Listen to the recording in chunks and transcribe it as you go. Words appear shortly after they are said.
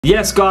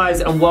Yes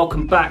guys, and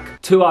welcome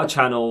back to our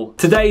channel.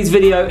 Today's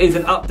video is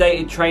an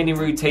updated training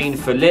routine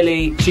for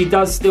Lily. She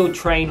does still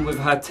train with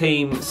her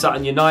team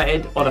Sutton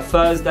United on a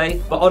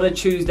Thursday, but on a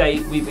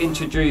Tuesday we've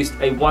introduced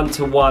a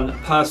one-to-one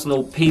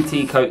personal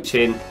PT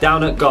coaching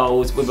down at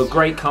Goals with a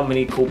great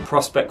company called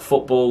Prospect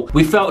Football.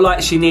 We felt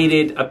like she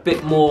needed a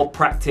bit more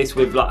practice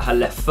with like her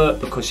left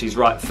foot because she's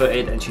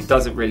right-footed and she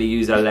doesn't really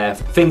use her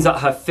left. Things like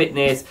her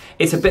fitness,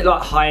 it's a bit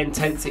like high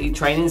intensity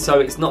training, so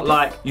it's not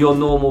like your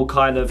normal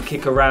kind of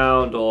kick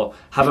around or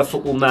have a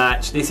football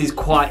match. This is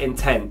quite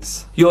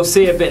intense. You'll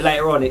see a bit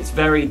later on, it's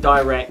very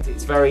direct,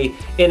 it's very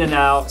in and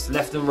out,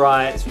 left and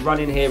right, it's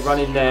running here,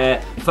 running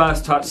there,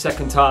 first touch,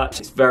 second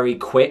touch, it's very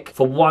quick.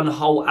 For 1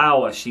 whole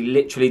hour, she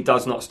literally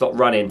does not stop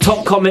running.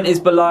 Top comment is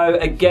below.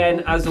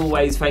 Again, as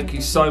always, thank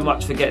you so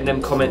much for getting them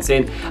comments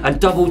in,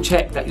 and double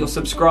check that you're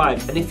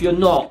subscribed, and if you're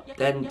not,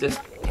 then just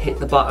hit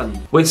the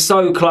button. We're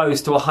so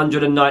close to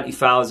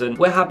 190,000.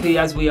 We're happy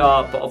as we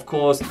are, but of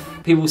course,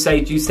 people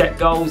say, do you set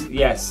goals?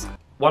 Yes.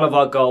 One of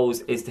our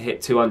goals is to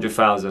hit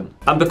 200,000.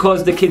 And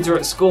because the kids are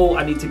at school,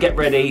 I need to get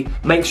ready,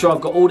 make sure I've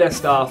got all their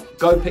stuff,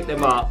 go pick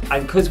them up.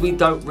 And because we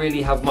don't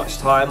really have much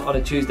time on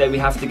a Tuesday, we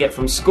have to get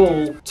from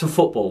school to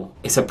football.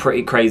 It's a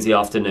pretty crazy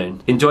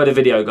afternoon. Enjoy the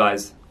video,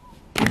 guys.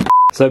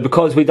 So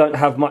because we don't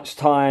have much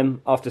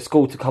time after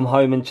school to come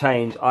home and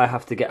change, I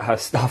have to get her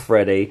stuff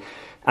ready.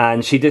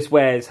 And she just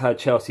wears her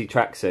Chelsea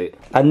tracksuit.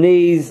 And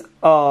these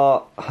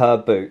are her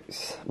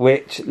boots,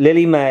 which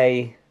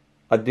Lilly-May,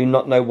 I do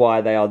not know why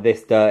they are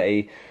this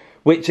dirty,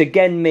 which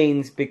again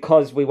means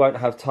because we won't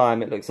have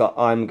time, it looks like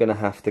I'm going to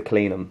have to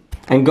clean them.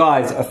 And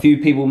guys, a few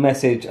people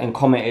messaged and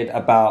commented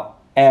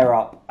about Air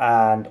Up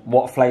and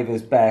what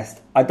flavour's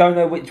best. I don't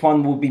know which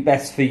one will be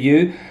best for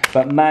you,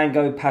 but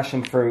Mango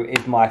Passion Fruit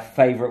is my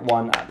favourite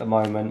one at the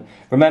moment.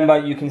 Remember,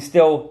 you can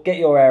still get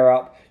your Air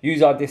Up,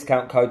 use our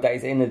discount code that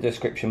is in the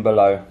description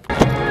below.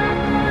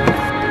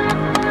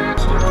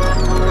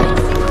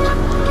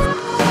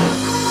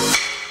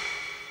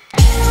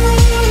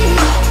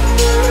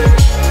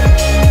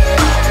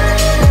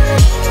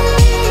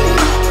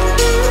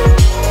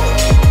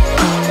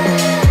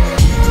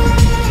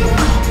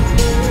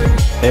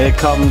 Here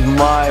comes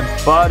my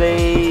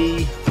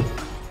buddy.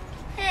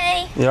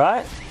 Hey. You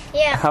alright?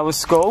 Yeah. How was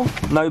school?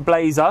 No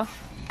blazer?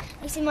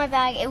 It's in my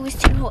bag. It was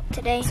too hot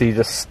today. So you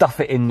just stuff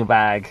it in your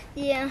bag?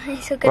 Yeah,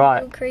 it's all good.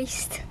 Right. All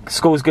creased.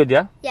 School's good,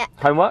 yeah? Yeah.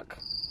 Homework?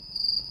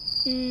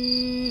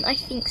 I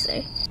think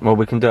so. Well,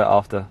 we can do it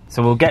after.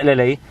 So we'll get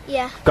Lily.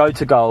 Yeah. Go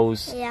to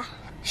Goals. Yeah.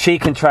 She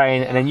can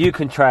train, and then you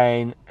can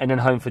train, and then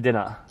home for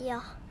dinner.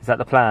 Yeah. Is that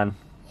the plan?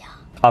 Yeah.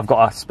 I've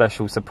got a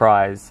special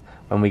surprise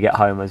when we get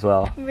home as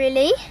well.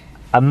 Really?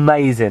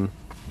 Amazing.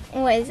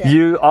 What is it?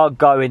 You are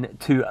going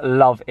to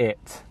love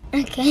it.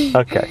 Okay.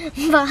 Okay.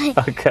 Bye.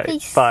 Okay.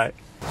 Peace. Bye.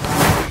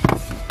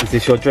 Is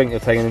this your drink you're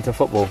taking into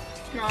football?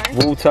 No.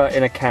 Water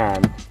in a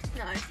can.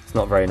 No. It's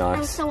not very That was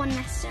nice. so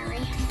unnecessary.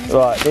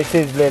 Right, this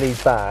is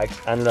Lily's bag,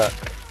 and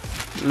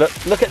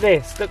look at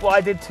this. Look what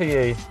I did to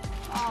you.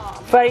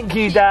 Oh, Thank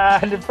you,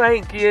 Dad.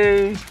 Thank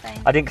you.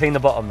 Thanks. I didn't clean the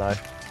bottom though.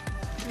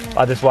 No.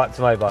 I just wiped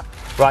them over.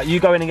 Right,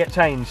 you go in and get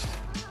changed.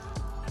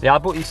 Yeah, I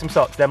bought you some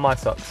socks. They're my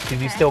socks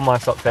because you steal my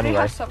socks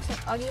anyway.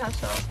 I do have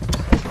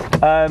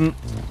socks.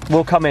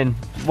 We'll come in.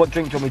 What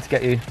drink do you want me to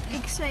get you?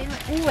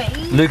 Always.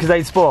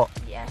 Lucozade Sport.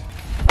 Yeah.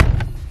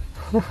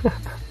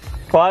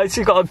 Why has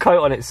she got a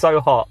coat on? It's so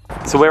hot.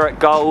 So we're at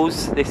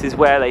Goals. This is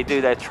where they do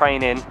their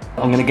training.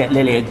 I'm gonna get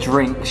Lily a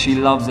drink. She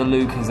loves a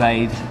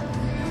Lucozade,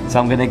 so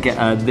I'm gonna get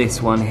her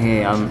this one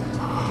here.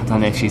 I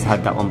don't know if she's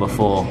had that one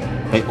before.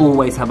 They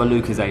always have a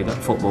Lucozade at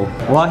football.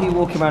 Why are you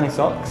walking around in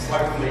socks?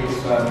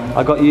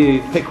 I got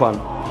you. Pick one.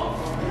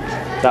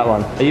 That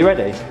one. Are you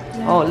ready?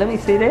 Yeah. Oh, let me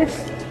see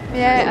this.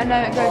 Yeah, I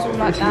know it goes all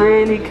like It's that.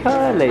 really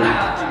curly.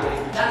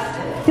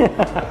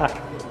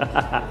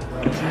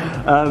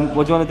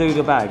 What do you want to do with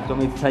your bag? Do you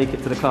want me to take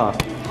it to the car?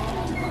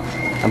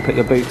 And put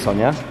your boots on,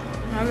 yeah?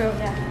 I will,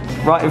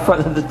 yeah. Right in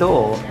front of the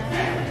door?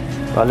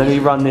 Right, let me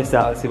run this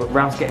out and see what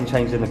Ralph's getting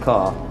changed in the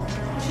car.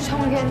 Just don't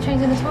want to get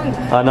changed in the toilet.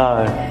 I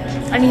know.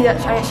 I need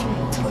that. I actually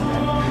need a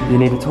toilet. You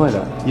need a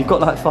toilet? You've got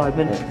like 5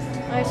 minutes.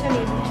 I also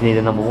need. Do you need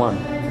a number one?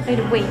 I need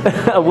a wee.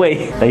 A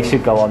wee? They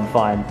should go on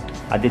fine.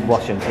 I did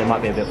wash them, so they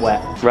might be a bit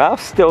wet.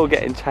 Ralph's still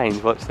getting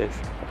changed, watch this.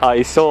 Oh,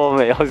 he saw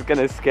me, I was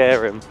gonna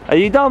scare him. Are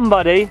you done,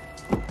 buddy?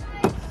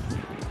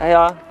 Hey,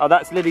 oh,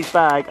 that's Lily's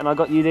bag, and I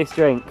got you this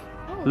drink.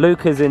 Oh.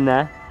 Luca's in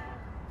there.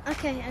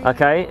 Okay.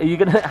 Okay, are you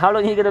gonna, how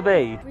long are you gonna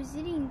be? We're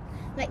sitting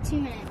like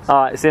 2 minutes.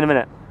 Alright, see you in a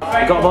minute.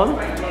 You got them on?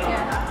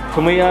 Yeah.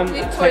 Can we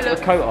take the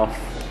coat off?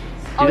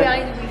 Oh yeah,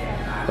 I need a wee.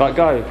 Right,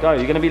 go.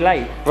 You're gonna be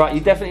late. Right,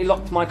 you definitely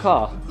locked my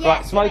car. Yeah,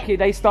 right, Smokey,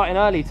 they starting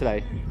early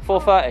today.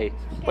 4:30.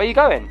 Where are you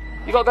going?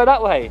 You gotta go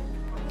that way.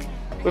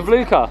 With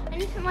Luca. I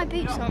need to put my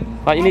boots on.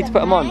 Right, you need to put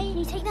them on.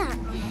 You take that.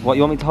 What,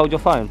 you want me to hold your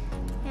phone?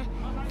 Yeah.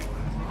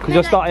 Because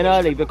you're starting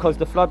early because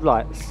the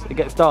floodlights, it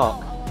gets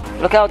dark.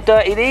 Look how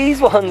dirty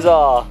these ones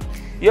are.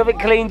 You haven't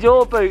cleaned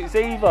your boots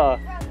either.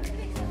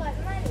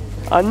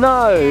 I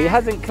know, he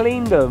hasn't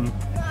cleaned them.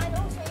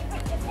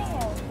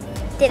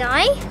 Did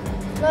I?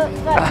 Look,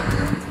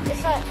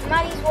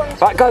 Maddie's one.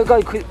 Right,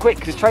 go quick,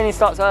 because training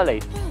starts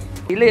early.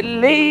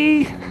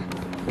 Lilly!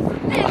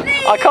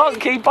 I can't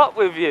keep up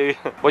with you.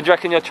 What do you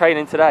reckon you're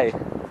training today?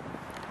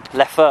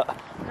 Left foot?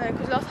 No,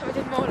 because last time I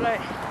did more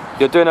like...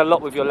 You're doing a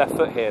lot with your left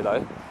foot here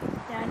though.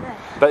 Yeah, I know.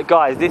 But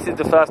guys, this is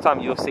the first time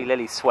you'll see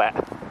Lily sweat.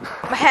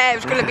 My hair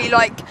is going to be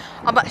like...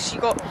 I've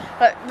actually got...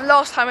 Like, the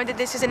last time I did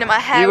this isn't in my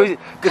hair. To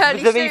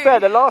be fair,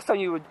 the last time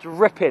you were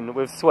dripping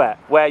with sweat,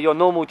 where your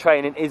normal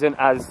training isn't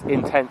as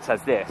intense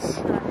as this.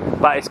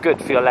 But it's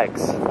good for your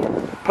legs.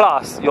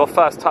 Plus, your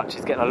first touch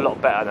is getting a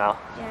lot better now.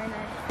 Yeah, I know.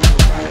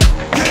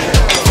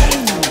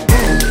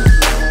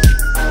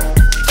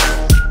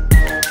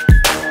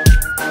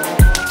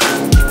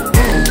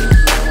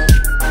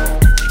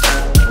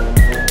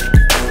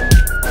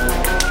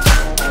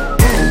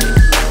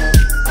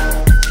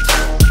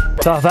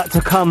 So I've had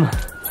to come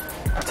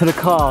to the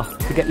car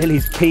to get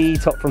Lily's PE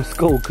top from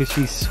school because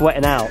she's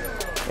sweating out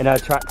in her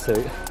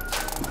tracksuit.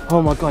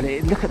 Oh my god,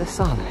 look at the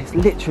sun, it's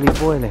literally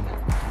boiling.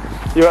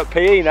 You're at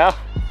PE now?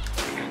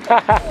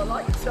 Oh, I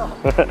like the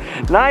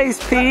top. Nice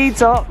PE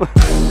top.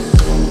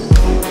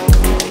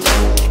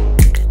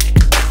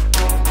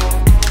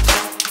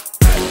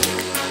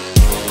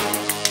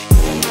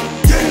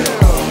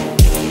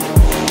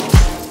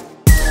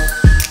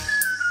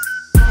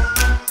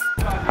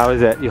 How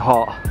is it? You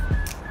hot?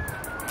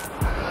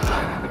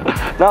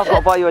 Now I've got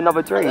to buy you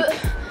another drink.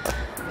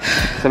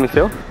 Let me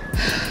feel.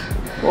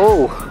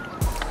 Oh,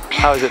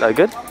 how is it though?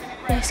 Good?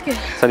 Yeah, it's good.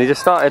 It's only just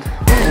started.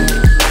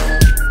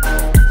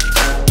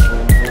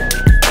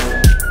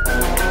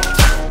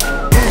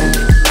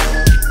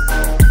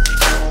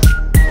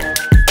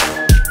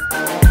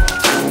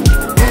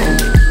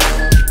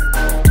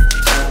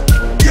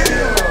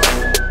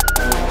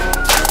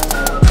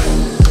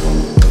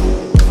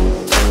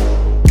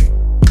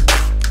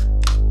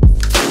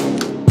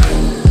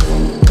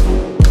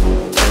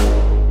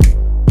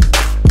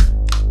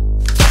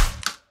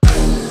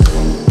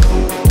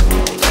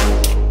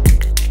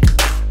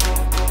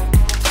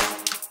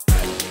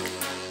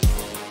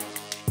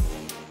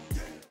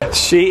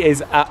 She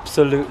is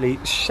absolutely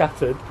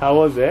shattered. How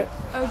was it?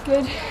 Oh,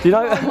 good. Do you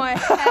know? Oh, my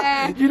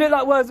hair. You look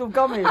like Wurzel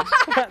Gummidge,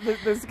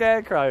 the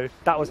scarecrow.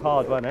 That was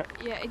hard, wasn't it?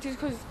 Yeah, it's just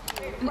because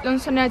on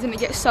Sunday I didn't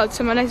get suds,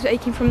 so my legs were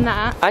aching from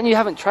that. And you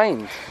haven't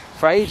trained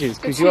for ages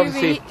because you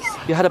obviously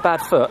you had a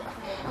bad foot.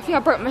 I think I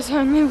broke my toe.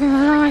 I'm not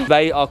gonna lie.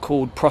 They are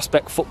called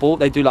Prospect Football.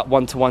 They do like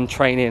one-to-one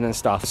training and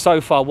stuff.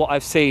 So far, what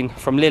I've seen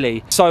from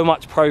Lily, so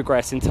much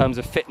progress in terms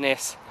of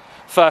fitness,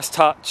 first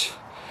touch.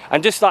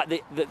 And just like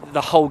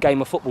the whole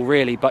game of football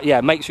really, but yeah,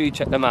 make sure you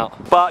check them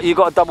out. But you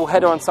got a double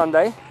header on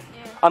Sunday.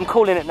 Yeah. I'm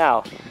calling it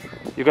now.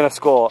 You're gonna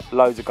score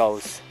loads of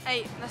goals.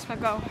 8, that's my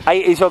goal.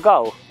 8 is your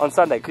goal on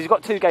Sunday, because you've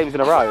got 2 games in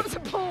a row.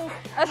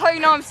 That's how you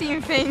know I'm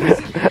seeing things.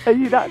 Are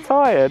you that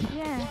tired?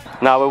 Yeah.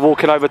 Now we're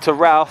walking over to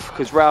Ralph,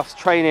 because Ralph's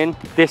training.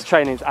 This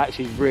training is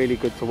actually really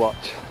good to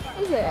watch.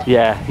 Is it?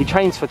 Yeah, he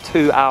trains for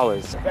 2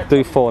 hours.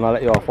 Do 4 and I'll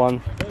let you off.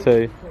 1,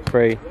 2,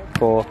 3,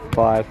 4,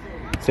 5,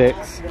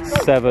 6,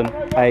 7,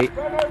 8,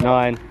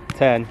 9,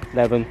 10,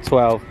 11,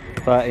 12,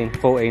 13,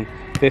 14,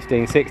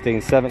 15,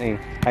 16, 17,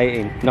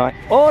 18, 9.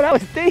 Oh, that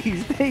was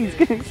D's.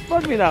 Can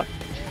spot me now.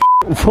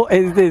 What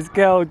is this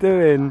girl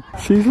doing?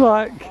 She's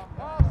like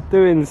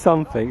doing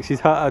something. She's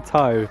hurt her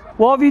toe.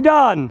 What have you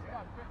done?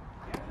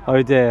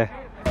 Oh dear.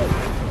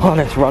 Oh,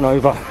 let's run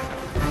over.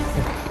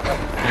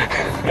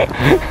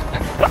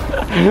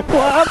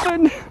 What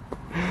happened?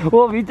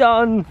 What have you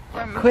done?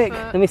 Quick,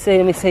 let me see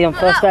on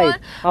first aid.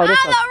 Oh,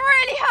 this one. That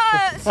really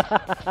hurts!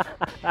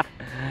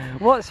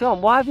 What's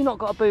wrong? Why have you not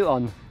got a boot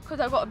on? Because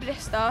I've got a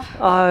blister.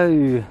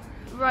 Oh.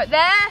 Right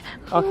there.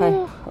 Okay.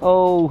 Ooh.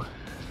 Oh,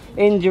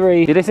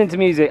 injury. You listen to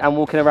music and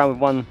walking around with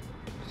one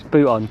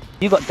boot on.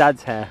 You got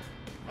dad's hair.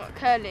 What,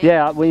 curly?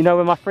 Yeah, well, you know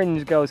when my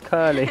fringe goes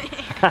curly.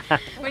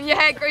 When your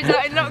hair grows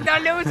out in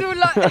lockdown, it was all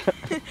like,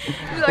 it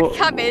was like a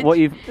cabbage. What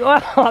you've...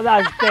 Oh,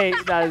 that's deep,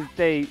 that's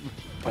deep.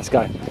 Let's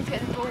go. Let's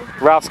get the ball.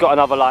 Ralph's got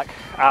another like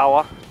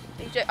hour.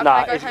 I'm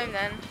gonna go home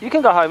then. You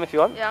can go home if you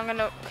want. Yeah, I'm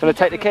gonna... Gonna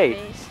take the key?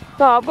 Please?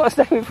 No, I've got to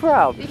stay with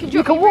Ralph.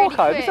 You can walk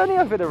home, quick. it's only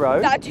over the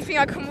road. Dad, do you think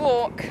I can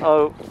walk?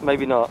 Oh,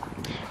 maybe not.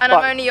 And But-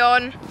 I'm only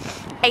on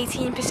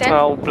 18%.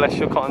 Oh, bless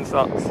your cotton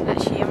socks.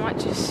 Actually, I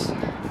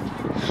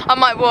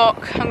might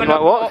walk. I'm You gonna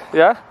might walk,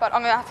 yeah? But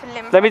I'm gonna have to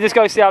limp. Let me just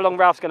go see how long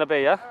Ralph's gonna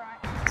be, yeah?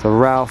 Right. So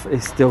Ralph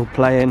is still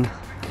playing.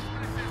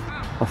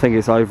 I think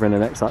it's over in the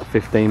next like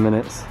 15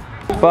 minutes.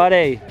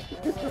 Buddy,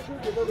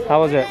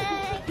 how was it?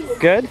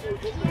 Good?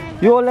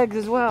 Your legs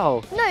as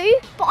well? No,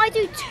 but I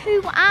do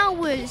 2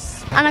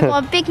 hours. And I've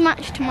got a big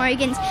match tomorrow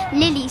against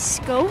Lilly's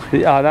school.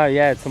 I know,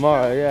 yeah,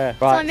 tomorrow, yeah.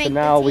 Right, so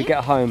now we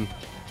get home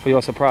for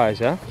your surprise,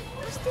 yeah?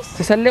 What's this?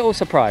 Just a little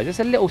surprise, just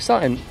a little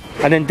something.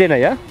 And then dinner,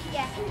 yeah?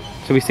 Yeah.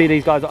 Shall we see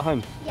these guys at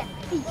home? Yeah,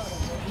 please.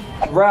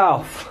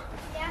 Ralph,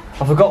 Yeah.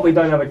 I forgot we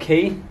don't have a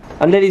key.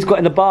 And Lily's got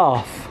in the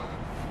bath.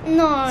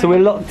 No. So we're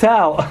locked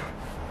out.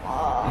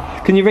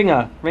 Can you ring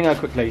her? Ring her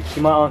quickly, she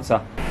might answer.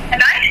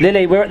 Hello?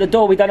 Lily, we're at the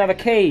door, we don't have a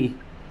key.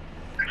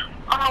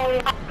 Oh,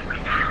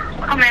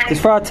 come in.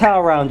 Just throw a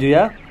towel around you,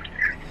 yeah?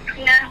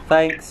 Yeah.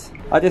 Thanks.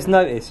 I just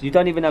noticed you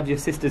don't even have your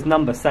sister's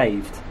number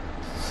saved.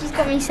 She's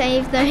got me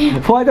saved though.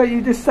 Why don't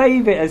you just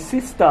save it as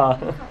sister?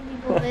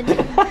 Can't be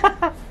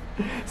bothered.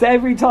 So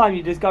every time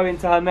you just go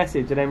into her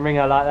message and then ring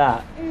her like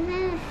that?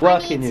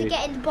 Working I need you. to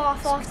get in the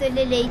bath after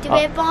Lily. Do we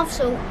have bath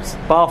salts?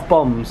 Bath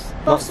bombs.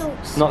 Bath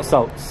salts. Not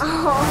salts.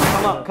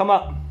 Oh. Come up, come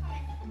up.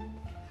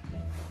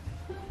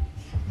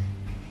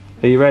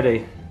 Are you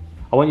ready?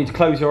 I want you to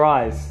close your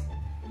eyes.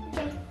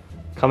 Okay.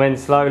 Come in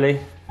slowly,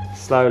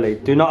 slowly.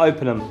 Do not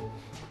open them.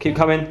 Keep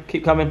coming,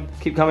 keep coming,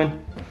 keep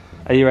coming.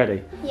 Are you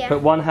ready? Yeah.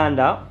 Put one hand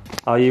out.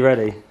 Are you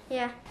ready?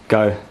 Yeah.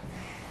 Go.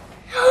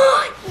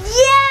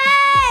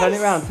 Yes! Turn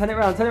it around, turn it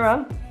around, turn it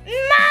around.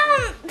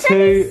 Mount!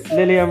 To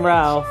Lily and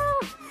Ralph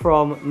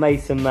from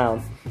Mason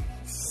Mount.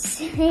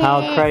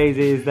 How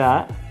crazy is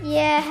that?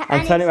 Yeah.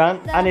 And turn it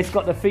around. And it's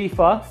got the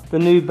FIFA, the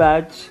new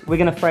badge. We're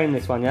going to frame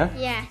this one, yeah?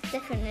 Yeah,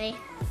 definitely.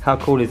 How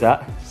cool is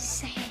that?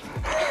 Say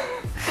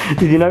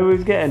Did you know we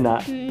was getting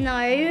that?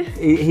 no.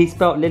 He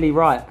spelt Lily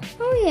right.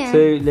 Oh yeah.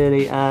 To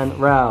Lily and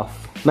Ralph.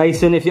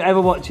 Mason, if you're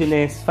ever watching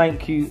this,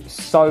 thank you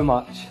so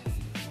much.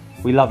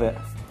 We love it.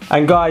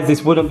 And guys,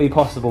 this wouldn't be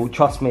possible,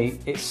 trust me.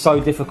 It's so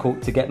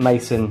difficult to get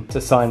Mason to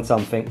sign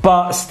something.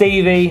 But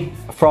Stevie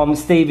from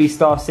Stevie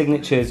Star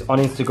Signatures on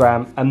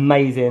Instagram,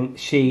 amazing.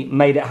 She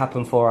made it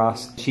happen for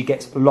us. She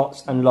gets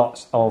lots and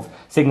lots of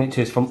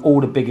signatures from all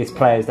the biggest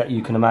players that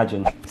you can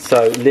imagine.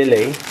 So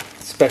Lily,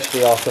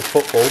 especially after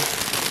football,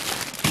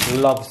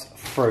 loves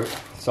fruit.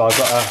 So I've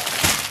got her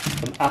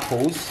some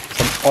apples,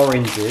 some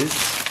oranges,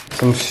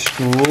 some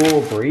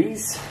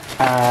strawberries,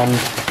 and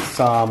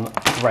some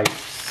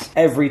grapes.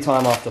 Every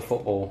time after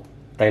football,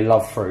 they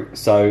love fruit,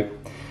 so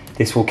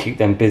this will keep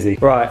them busy.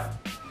 Right,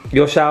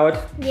 you're showered?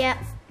 Yeah.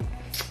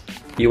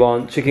 You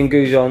want chicken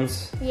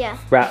goujons, Yeah.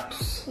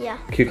 wraps, Yeah.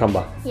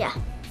 cucumber. Yeah.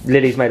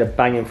 Lily's made a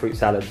banging fruit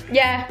salad.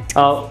 Yeah.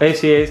 Oh, here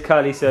she is,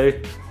 Curly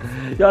Sue.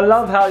 I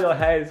love how your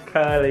hair is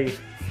curly.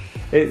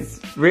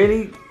 It's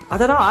really, I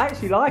don't know, I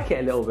actually like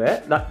it a little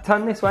bit. Like,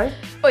 turn this way.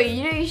 Oi,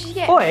 you know you should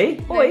get. Oi,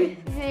 No, oi.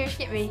 you know you should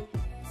get me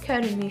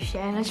curly mousse,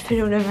 yeah, and I just put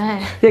it all over my hair.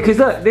 Yeah, because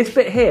look, this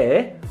bit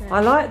here, I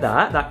like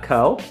that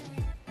curl.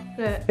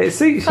 Look. It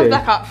suits Come you.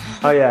 back up.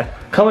 Oh yeah.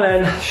 Come on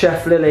in,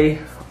 Chef Lily.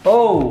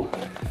 Oh,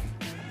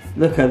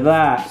 look at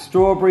that.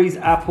 Strawberries,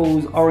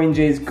 apples,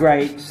 oranges,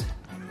 grapes.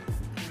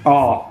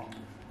 Oh,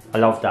 I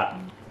love that.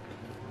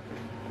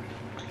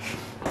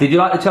 Did you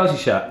like the Chelsea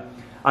shirt?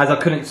 As I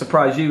couldn't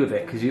surprise you with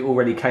it because you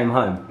already came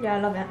home. Yeah, I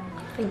love it.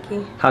 Thank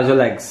you. How's your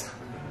legs?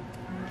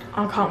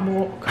 I can't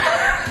walk.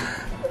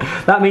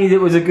 That means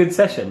it was a good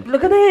session.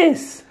 Look at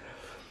this.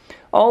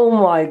 Oh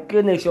my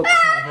goodness, your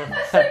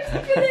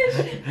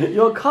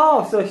your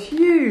calves are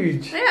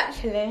huge. No,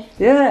 actually.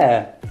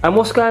 Yeah. And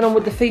what's going on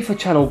with the FIFA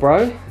channel,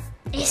 bro?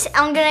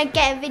 I'm gonna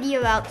get a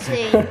video out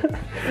soon.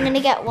 I'm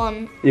gonna get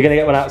one. You're gonna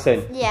get one out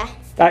soon? Yeah.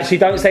 Actually,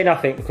 don't say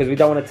nothing because we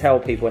don't want to tell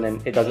people and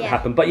then it doesn't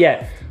happen. But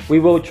yeah, we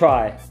will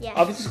try. Yeah.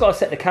 I've just got to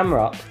set the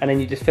camera up and then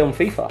you just film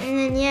FIFA.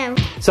 And then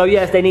yeah. So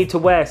yes, they need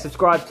to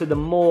subscribe to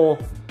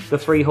the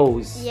 3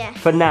 halls. Yeah.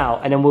 For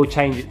now, and then we'll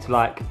change it to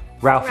like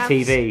Ralph Ralph's.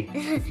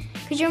 TV.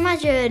 Could you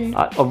imagine?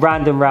 Or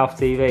random Ralph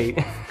TV.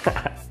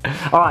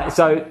 Alright,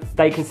 so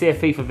they can see a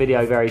FIFA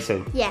video very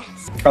soon. Yes.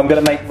 I'm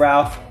going to make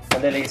Ralph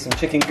and Lily some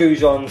chicken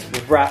goujons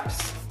with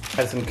wraps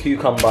and some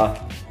cucumber.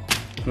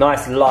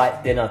 Nice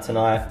light dinner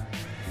tonight.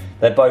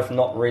 They're both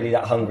not really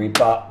that hungry,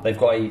 but they've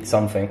got to eat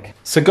something.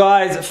 So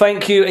guys,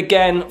 thank you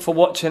again for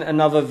watching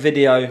another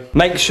video.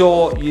 Make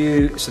sure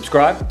you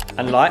subscribe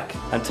and like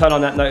and turn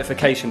on that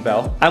notification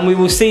bell. And we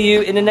will see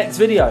you in the next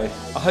video.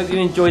 I hope you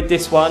enjoyed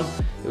this one.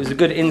 It was a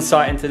good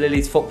insight into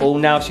Lily's football.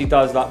 Now she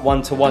does like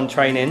one-to-one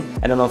training.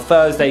 And then on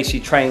Thursday, she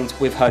trains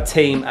with her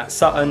team at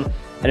Sutton.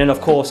 And then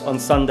of course, on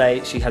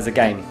Sunday, she has a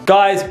game.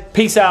 Guys,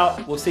 peace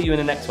out. We'll see you in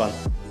the next one.